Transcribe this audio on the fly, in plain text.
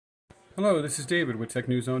Hello, this is David with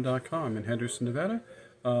TechNewsZone.com in Henderson, Nevada.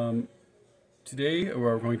 Today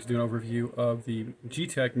we're going to do an overview of the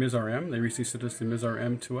Geeetech Mizar M. They recently sent us the Mizar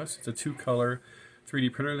M to us. It's a two-color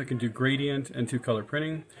 3D printer that can do gradient and two-color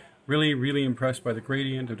printing. Really impressed by the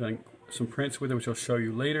gradient. I've done some prints with it, which I'll show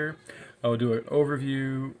you later. I'll do an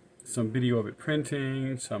overview, some video of it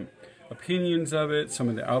printing, some opinions of it, some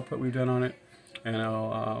of the output we've done on it, and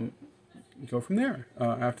I'll go from there.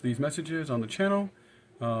 After these messages on the channel,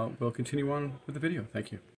 we'll continue on with the video.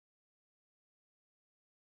 Thank you.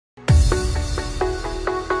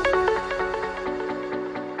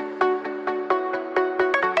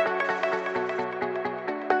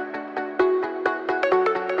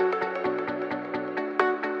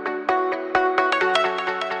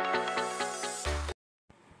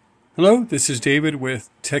 Hello, this is David with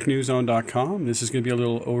TechNewsZone.com. This is going to be a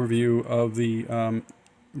little overview of the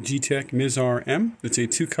Geeetech Mizar M. It's a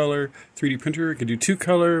two-color 3D printer. It can do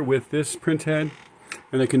two-color with this print head,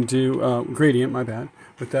 and it can do gradient,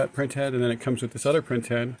 with that print head, and then it comes with this other print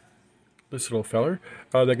head, this little feller,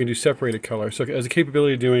 that can do separated color. So it has a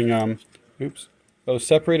capability of doing, both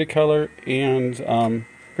separated color and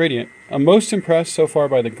gradient. I'm most impressed so far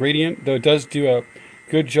by the gradient, though it does do a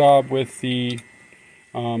good job with the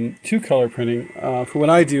two-color printing. For what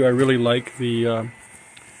I do, I really like the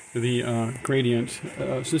gradient.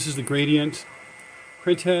 So this is the gradient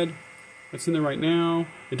print head that's in there right now.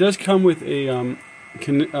 It does come with a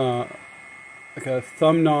like a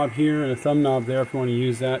thumb knob here and a thumb knob there if you want to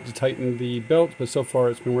use that to tighten the belt, but so far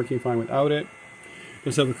it's been working fine without it. It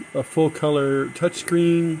does have a full color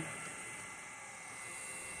touchscreen.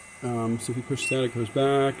 So if you push that, it goes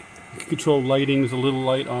back. You can control lighting. There's a little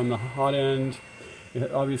light on the hot end.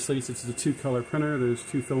 Obviously, since it's a two-color printer, there's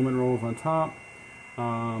two filament rolls on top.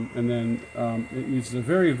 And then it uses a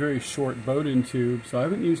very short Bowden tube. So I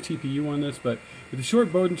haven't used TPU on this, but with the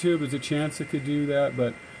short Bowden tube, there's a chance it could do that.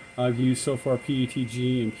 But I've used so far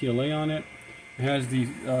PETG and PLA on it. It has the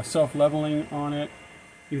self-leveling on it,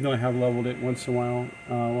 even though I have leveled it once in a while.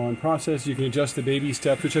 While in process, you can adjust the baby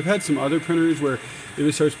steps, which I've had some other printers where if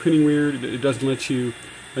it starts printing weird, it doesn't let you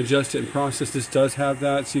adjust it in process. This does have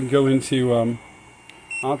that, so you can go into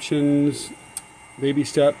options, baby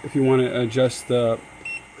step, if you want to adjust the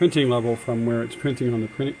printing level from where it's printing on the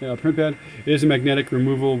print bed. It is a magnetic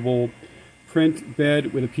removable print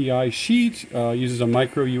bed with a PI sheet. Uses a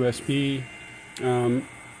micro USB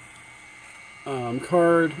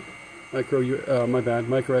card, micro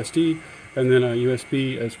SD, and then a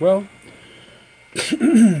USB as well.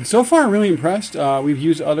 So far, really impressed. We've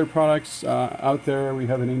used other products out there. We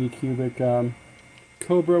have an 80 cubic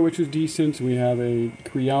Cobra, which is decent. We have a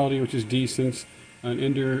Creality, which is decent. An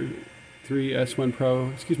Ender 3 S1 Pro.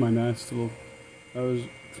 Excuse my mess. I was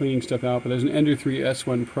cleaning stuff out, but there's an Ender 3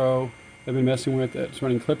 S1 Pro I've been messing with. It's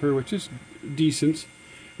running Clipper, which is decent.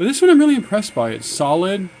 But this one I'm really impressed by. It's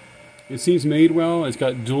solid. It seems made well. It's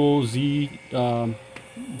got dual Z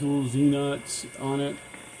nuts on it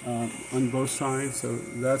on both sides. So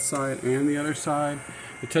that side and the other side.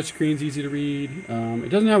 The touchscreen's easy to read. It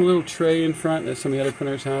doesn't have a little tray in front that some of the other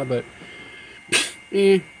printers have, but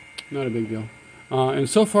not a big deal. And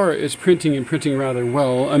so far, it's printing rather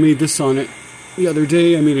well. I made this on it the other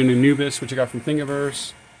day. I made an Anubis, which I got from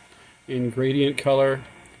Thingiverse, in gradient color.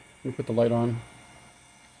 Let me put the light on.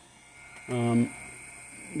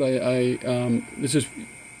 This is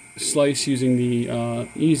sliced using the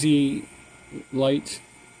Easy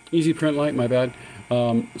Print Light.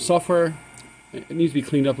 Software. It needs to be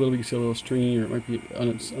cleaned up a little bit. You see a little stringy, or it might be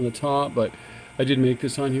on the top, but I did make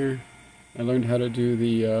this on here. I learned how to do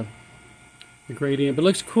the gradient, but it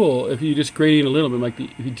looks cool if you just gradient a little bit.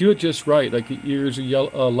 If you do it just right, like here's a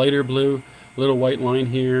lighter blue, a little white line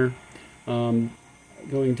here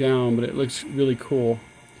going down, but it looks really cool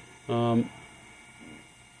when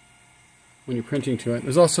you're printing to it.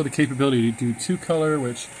 There's also the capability to do two-color,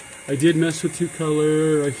 which I did mess with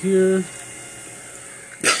two-color right here.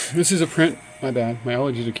 This is a print. My bad, my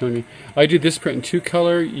allergies are killing me. I did this print in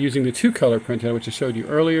two-color using the two-color printhead, which I showed you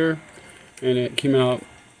earlier, and it came out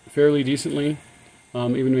fairly decently.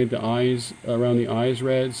 Even made the eyes, around the eyes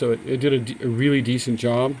red, so it did a really decent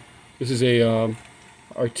job. This is a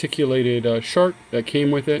articulated shark that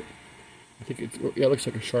came with it. I think it looks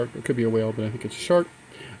like a shark. It could be a whale, but I think it's a shark.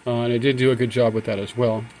 And it did do a good job with that as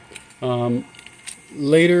well.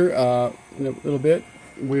 Later, in a little bit,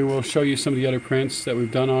 we will show you some of the other prints that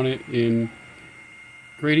we've done on it in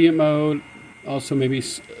gradient mode. Also maybe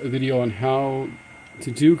a video on how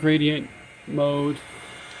to do gradient mode.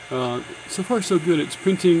 So far so good. It's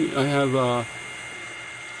printing. I have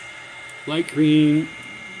light green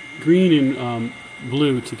and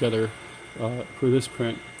blue together for this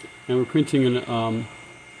print. and we're printing an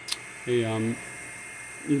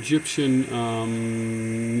Egyptian,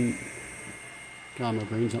 God, my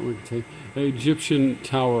brain's not working today. An Egyptian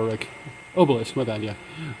tower, like obelisk, my bad, yeah,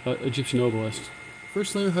 Egyptian obelisk.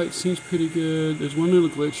 First layer height seems pretty good. There's one little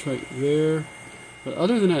glitch right there, but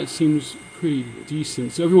other than that, it seems pretty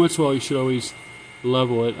decent. So every once in a while, you should always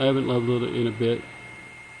level it. I haven't leveled it in a bit,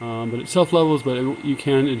 but it self-levels, but you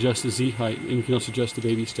can adjust the Z height, and you can also adjust the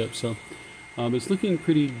baby steps. So it's looking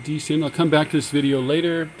pretty decent. I'll come back to this video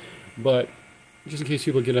later, but just in case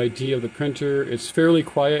people get an idea of the printer, it's fairly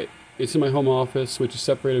quiet. It's in my home office, which is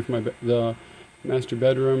separated from the master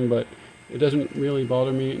bedroom, but it doesn't really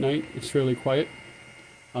bother me at night. It's fairly quiet.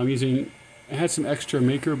 I had some extra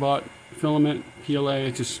MakerBot filament, PLA,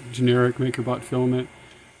 just generic MakerBot filament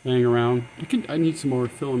laying around. I need some more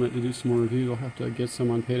filament to do some more reviews. I'll have to get some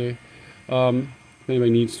on payday. If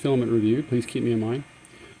anybody needs filament review, please keep me in mind.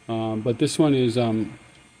 But this one is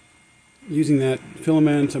using that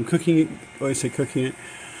filament. I'm cooking it. Oh, I say cooking it.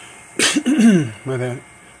 My bad.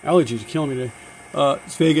 Allergies are killing me today.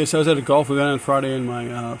 It's Vegas. I was at a golf event on Friday,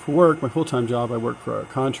 and for work, my full-time job, I work for a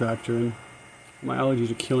contractor, and my allergies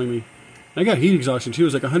are killing me. And I got heat exhaustion too. It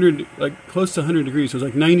was like 100, like close to 100 degrees. So it was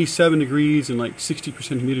like 97 degrees and like 60%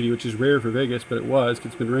 humidity, which is rare for Vegas, but it was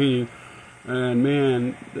because it's been raining. And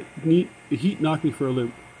man, the heat knocked me for a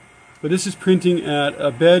loop. But this is printing at a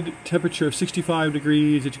bed temperature of 65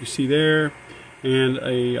 degrees that you can see there, and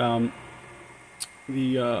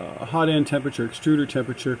the hot end temperature, extruder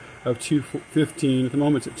temperature of 215. At the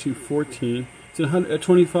moment it's at 214. It's at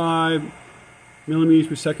 25 millimeters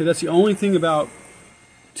per second. That's the only thing about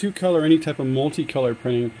two-color, any type of multicolor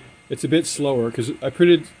printing. It's a bit slower because I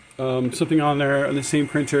printed something on there on the same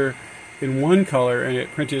printer in one color, and it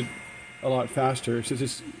printed a lot faster. So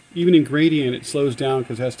it's even in gradient, it slows down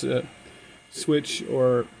because it has to switch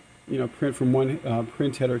or print from one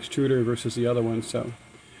print head or extruder versus the other one. So,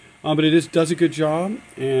 but it does a good job,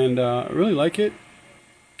 and I really like it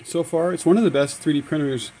so far. It's one of the best 3D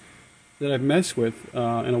printers that I've messed with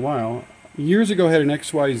in a while. Years ago, I had an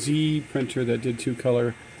XYZ printer that did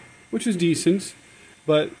two-color, which was decent.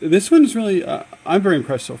 But this one's really, I'm very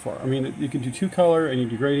impressed so far. I mean, you can do two-color and you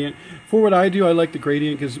do gradient. For what I do, I like the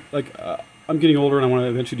gradient because, I'm getting older and I want to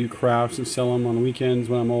eventually do crafts and sell them on the weekends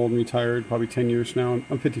when I'm old and retired, probably 10 years from now.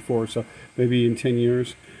 I'm 54, so maybe in 10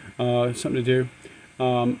 years, something to do.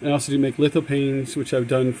 And I also do make lithopanes, which I've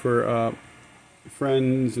done for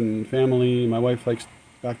friends and family. My wife likes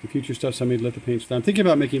Back to the Future stuff, so I made lithopanes for them. I'm thinking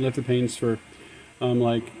about making lithopanes for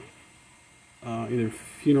either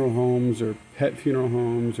funeral homes or pet funeral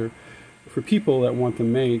homes, or for people that want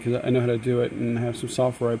them made, because I know how to do it and I have some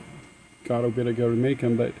software I got a bit ago to make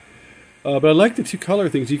them. But I like the two-color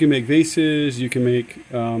things. You can make vases, you can make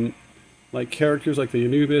like characters like the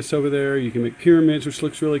Anubis over there, you can make pyramids, which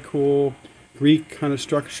looks really cool, Greek kind of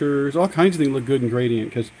structures, all kinds of things look good in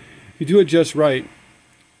gradient, because if you do it just right,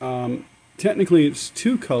 technically it's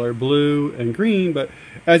two-color, blue and green, but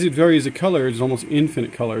as it varies the colors, it's almost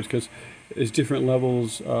infinite colors, because there's different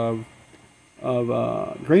levels of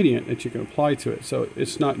gradient that you can apply to it. So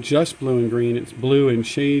it's not just blue and green, it's blue and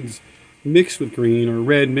shades mixed with green, or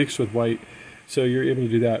red mixed with white, so you're able to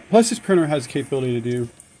do that. Plus this printer has the capability to do,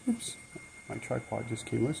 oops, my tripod just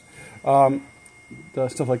came loose,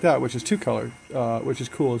 stuff like that, which is two-color, which is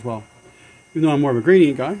cool as well. Even though I'm more of a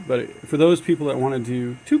gradient guy, but for those people that want to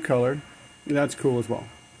do two-color, that's cool as well.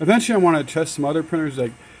 Eventually I want to test some other printers.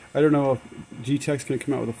 Like, I don't know if Geeetech's going to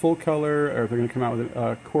come out with a full color, or if they're going to come out with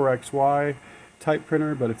a Core XY type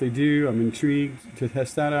printer, but if they do, I'm intrigued to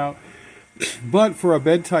test that out. But for a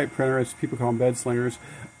bed type printer, as people call them bed slingers,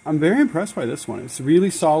 I'm very impressed by this one. It's really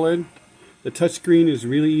solid. The touchscreen is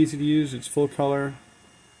really easy to use. It's full color,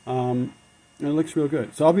 and it looks real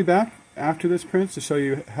good. So I'll be back after this print to show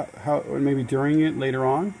you how, or maybe during it later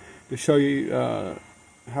on, to show you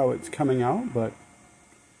how it's coming out. But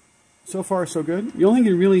so far so good. The only thing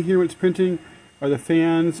you really hear when it's printing are the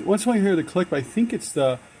fans. Once in a while you hear the click, but I think it's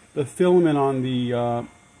the filament on the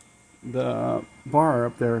bar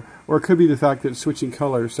up there, or it could be the fact that it's switching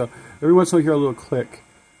colors. So every once in a while you hear a little click.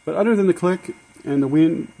 But other than the click and the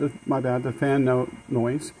wind, the fan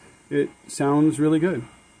noise, it sounds really good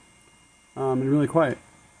and really quiet.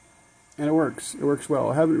 And it works. It works well.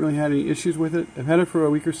 I haven't really had any issues with it. I've had it for a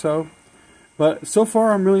week or so. But so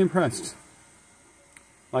far, I'm really impressed.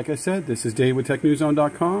 Like I said, this is Dave with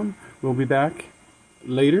TechNewsZone.com. We'll be back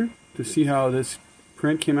later to see how this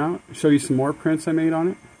print came out, show you some more prints I made on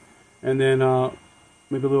it, and then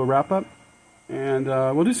maybe a little wrap-up. And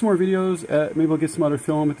we'll do some more videos. Maybe we'll get some other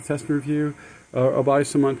film at the test and review, or I'll buy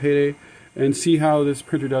some on payday, and see how this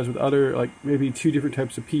printer does with other, like maybe two different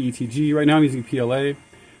types of PETG. Right now I'm using PLA,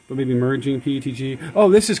 but maybe merging PETG. Oh,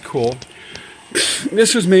 this is cool.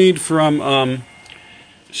 This was made from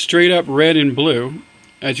straight up red and blue,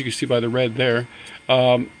 as you can see by the red there.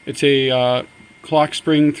 It's a Clock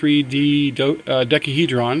Spring 3D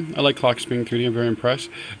decahedron. I like Clock Spring 3D, I'm very impressed.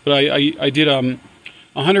 But I did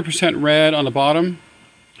 100% red on the bottom,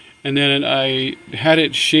 and then I had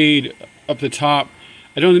it shade up the top.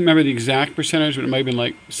 I don't remember the exact percentage, but it might have been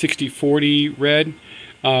like 60-40 red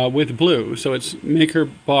with blue. So it's maker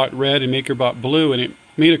bought red and maker bought blue, and it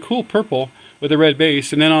made a cool purple with a red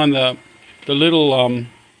base. And then on the little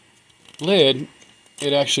lid,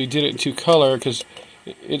 it actually did it in 2 color, because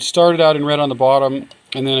it started out in red on the bottom,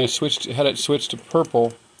 and then I had it switched to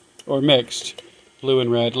purple, or mixed blue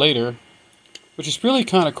and red later, which is really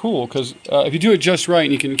kind of cool, because if you do it just right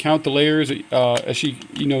and you can count the layers, as you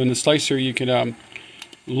know, in the slicer you can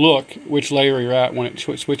look which layer you're at when it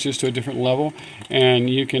switches to a different level, and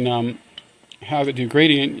you can have it do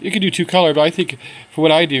gradient. You can do 2 color, but I think for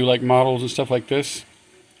what I do, like models and stuff like this,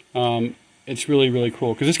 it's really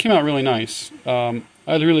cool, because this came out really nice.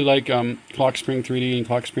 I really like Clock Spring 3D and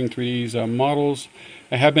Clock Spring 3D's models.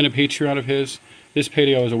 I have been a Patreon of his. This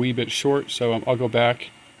video is a wee bit short, so I'll go back.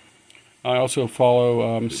 I also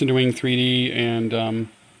follow Cinderwing 3D and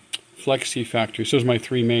Flexi Factory. So those are my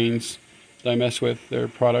 3 mains that I mess with, their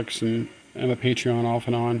products, and I'm a Patreon off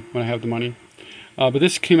and on when I have the money. But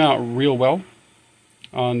this came out real well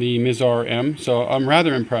on the Mizar M, so I'm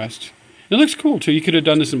rather impressed. It looks cool too. You could have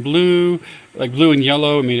done this in blue, like blue and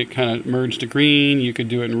yellow, and made it kind of merge to green. You could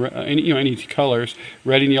do it in any colors.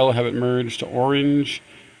 Red and yellow, have it merged to orange.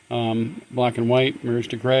 Black and white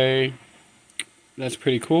merged to gray. That's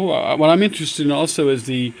pretty cool. What I'm interested in also is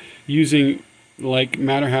the using, like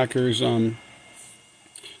Matter Hackers,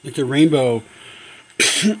 like the rainbow,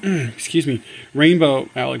 excuse me, rainbow,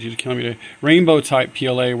 allergies are killing me today, rainbow type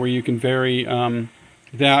PLA, where you can vary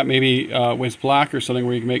that maybe with black or something,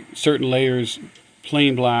 where you can make certain layers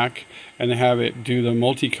plain black and then have it do the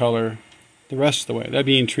multicolor the rest of the way. That'd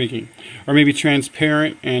be intriguing. Or maybe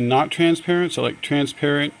transparent and not transparent, so like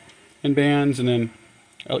transparent in bands, and then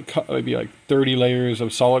maybe like 30 layers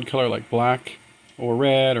of solid color like black or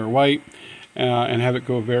red or white, and have it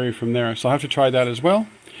go vary from there. So I'll have to try that as well.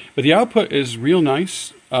 But the output is real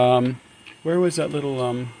nice. Where was that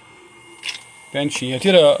little benchy? I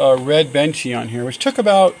did a red benchy on here, which took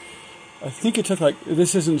about, I think it took like,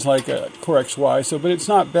 this isn't like a Core XY, so, but it's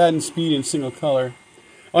not bad in speed in single color.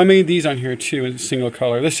 Oh, I made these on here too in single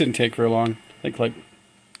color. This didn't take very long. I think like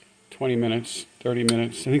 20 minutes, 30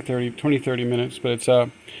 minutes. I think 20-30 minutes. But it's the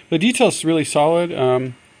detail's really solid.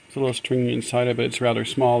 It's a little stringy inside of it. It's rather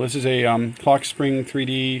small. This is a Clock Spring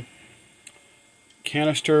 3D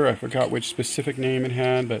canister. I forgot which specific name it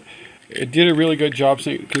had, but it did a really good job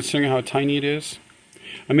considering how tiny it is.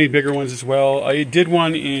 I made bigger ones as well. I did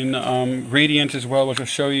one in gradient as well, which I'll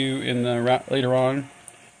show you in the later on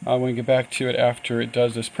when we get back to it after it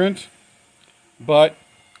does this print. But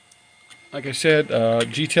like I said,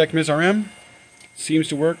 Geeetech Mizar M seems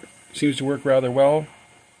to work rather well,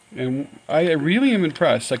 and I really am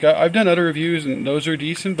impressed. Like I've done other reviews and those are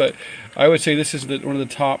decent, but I would say this is one of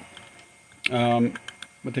the top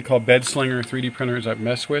what they call bed slinger 3D printers I've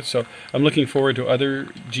messed with. So I'm looking forward to other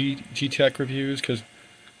Geeetech reviews, because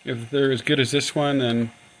if they're as good as this one,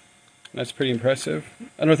 then that's pretty impressive. I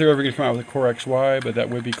don't know if they're ever going to come out with a Core XY, but that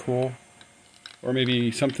would be cool. Or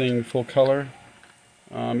maybe something full color.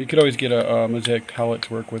 You could always get a mosaic palette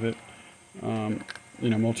to work with it, you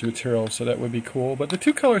know, multi-material, so that would be cool. But the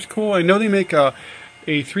 2 color is cool. I know they make a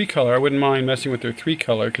 3 color. I wouldn't mind messing with their 3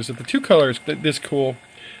 color, because if the 2 color is this cool,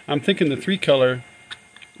 I'm thinking the 3 color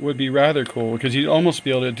would be rather cool, because you'd almost be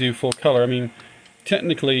able to do full color. I mean,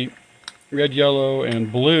 technically, red, yellow,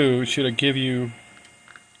 and blue should give you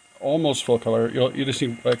almost full color. You just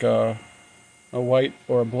need like a white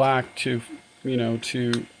or a black to, you know,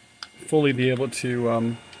 to fully be able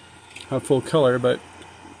to have full color. But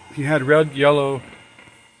if you had red, yellow,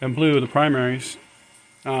 and blue, the primaries,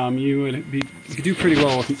 you could do pretty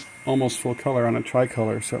well with almost full color on a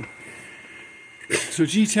tricolor. So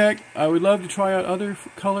Geeetech, I would love to try out other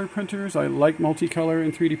color printers. I like multicolor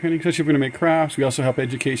in 3D printing, especially if we're going to make crafts. We also help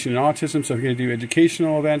education and autism, so if you're going to do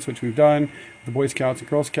educational events, which we've done, the Boy Scouts and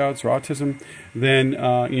Girl Scouts or autism, then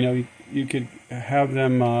you know, you could have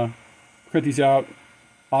them print these out,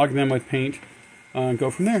 aug them with paint, and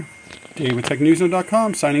go from there. Dave with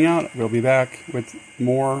TechNewsNode.com signing out. We'll be back with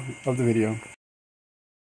more of the video.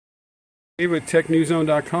 Dave with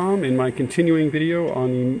TechNewsNode.com in my continuing video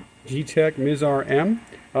on the Geeetech Mizar M.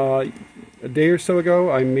 A day or so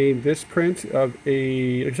ago, I made this print of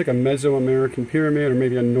looks like a Mesoamerican pyramid, or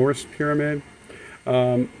maybe a Norse pyramid.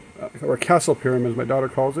 I or castle pyramid as my daughter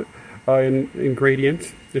calls it, in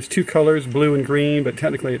gradient. There's two colors, blue and green, but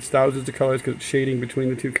technically it's thousands of colors because it's shading between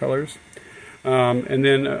the two colors. And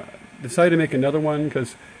then decided to make another one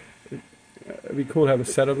because it'd be cool to have a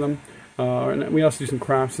set of them. And we also do some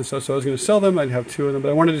crafts and stuff, so I was going to sell them. I'd have two of them, but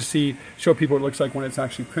I wanted to show people what it looks like when it's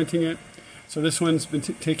actually printing it. So this one's been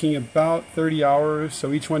taking about 30 hours,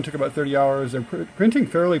 so each one took about 30 hours. They're printing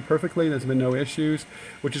fairly perfectly, there's been no issues,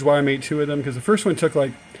 which is why I made two of them, because the first one took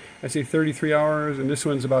like, I'd say 33 hours, and this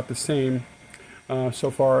one's about the same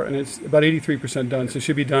so far, and it's about 83% done, so it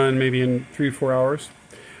should be done maybe in 3 or 4 hours.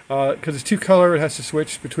 Because it's two color, it has to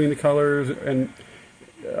switch between the colors, and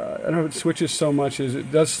I don't know if it switches so much as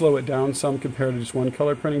it does slow it down some compared to just one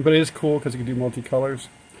color printing, but it is cool because it can do multicolors.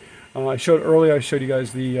 I showed you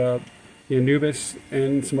guys the Anubis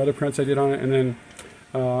and some other prints I did on it, and then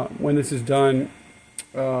when this is done,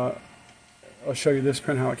 I'll show you this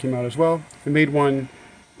print, how it came out as well. I made one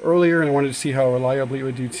earlier and I wanted to see how reliably it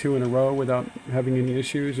would do 2 in a row without having any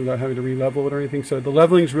issues, without having to re-level it or anything. So the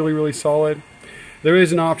leveling is really, really solid. There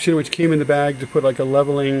is an option which came in the bag to put like a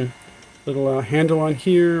leveling little handle on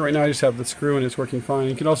here. Right now I just have the screw and it's working fine.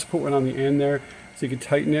 You can also put one on the end there so you can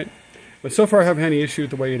tighten it. But so far I haven't had any issue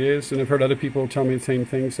with the way it is, and I've heard other people tell me the same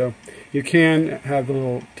thing. So you can have the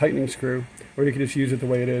little tightening screw, or you can just use it the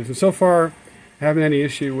way it is. And so far I haven't had any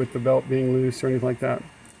issue with the belt being loose or anything like that.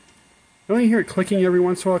 I only hear it clicking every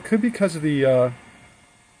once in a while. It could be because of the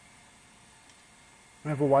I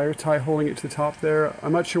have a wire tie holding it to the top there.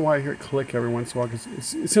 I'm not sure why I hear it click every once in a while,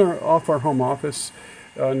 because it's off our home office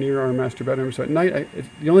near our master bedroom. So at night,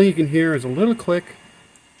 the only thing you can hear is a little click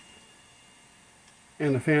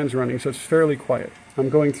and the fan's running, so it's fairly quiet. I'm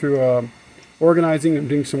going through organizing. I'm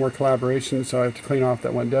doing some more collaboration, so I have to clean off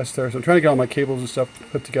that one desk there. So I'm trying to get all my cables and stuff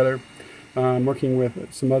put together. I'm working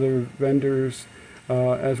with some other vendors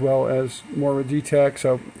as well as more with Geeetech.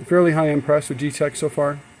 So fairly high impressed with Geeetech so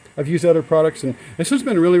far. I've used other products, and this one's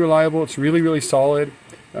been really reliable. It's really, really solid.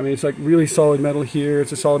 I mean, it's like really solid metal here.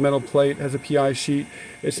 It's a solid metal plate. It has a PI sheet.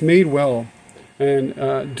 It's made well. And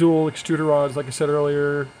dual extruder rods, like I said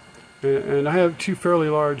earlier. And I have 2 fairly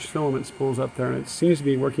large filament spools up there, and it seems to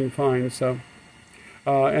be working fine. So,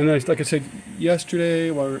 and then, like I said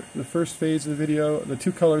yesterday, while in the first phase of the video, the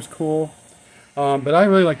 2 colors cool. But I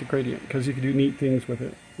really like the gradient because you can do neat things with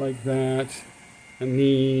it, like that, and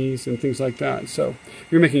these, and things like that. So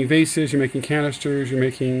you're making vases, you're making canisters, you're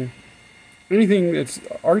making anything that's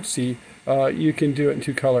artsy, you can do it in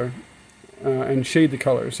 2 color. And shade the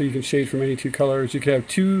colors, so you can shade from any 2 colors. You could have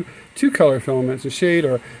two color filaments, a shade,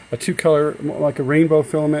 or a 2 color, like a rainbow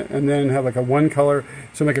filament, and then have like a 1 color,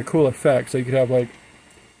 so make a cool effect. So you could have like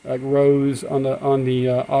rows on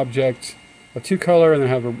the object of 2 color, and then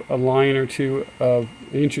have a line or two of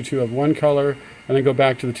an inch or 2 of 1 color, and then go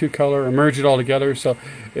back to the 2 color and merge it all together. So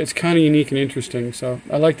it's kind of unique and interesting. So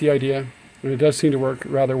I like the idea, and it does seem to work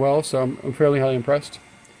rather well. So I'm fairly highly impressed.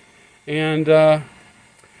 And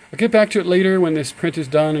I'll get back to it later when this print is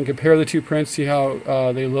done and compare the 2 prints, see how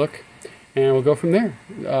they look, and we'll go from there.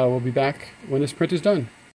 We'll be back when this print is done.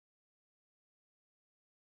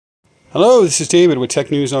 Hello, this is David with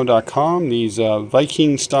TechNewsZone.com. These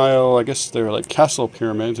Viking style, I guess they're like castle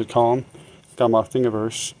pyramids, I'd call them. Got them off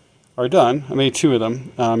Thingiverse. Are done. I made 2 of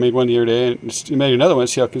them. I made one the other day, and made another one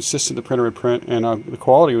to see how consistent the printer would print, and the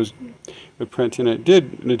quality would print, and it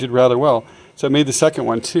did rather well. So I made the second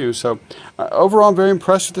one too. So overall, I'm very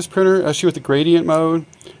impressed with this printer, especially with the gradient mode.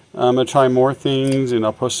 I'm going to try more things, and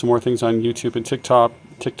I'll post some more things on YouTube and TikTok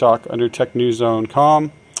under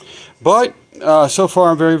TechNewsZone.com. But so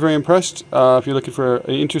far, I'm very, very impressed. If you're looking for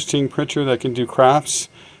an interesting printer that can do crafts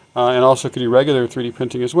and also can do regular 3D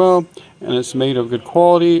printing as well, and it's made of good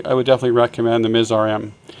quality, I would definitely recommend the Mizar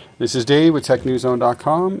M. This is Dave with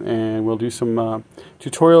TechNewsZone.com, and we'll do some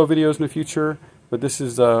tutorial videos in the future. But this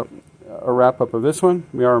is a wrap-up of this one.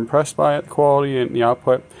 We are impressed by it, the quality and the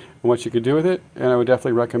output, and what you could do with it. And I would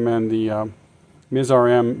definitely recommend the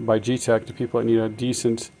Mizar M by Geeetech to people that need a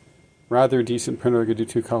rather decent printer that could do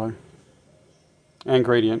 2 color and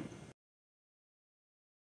gradient.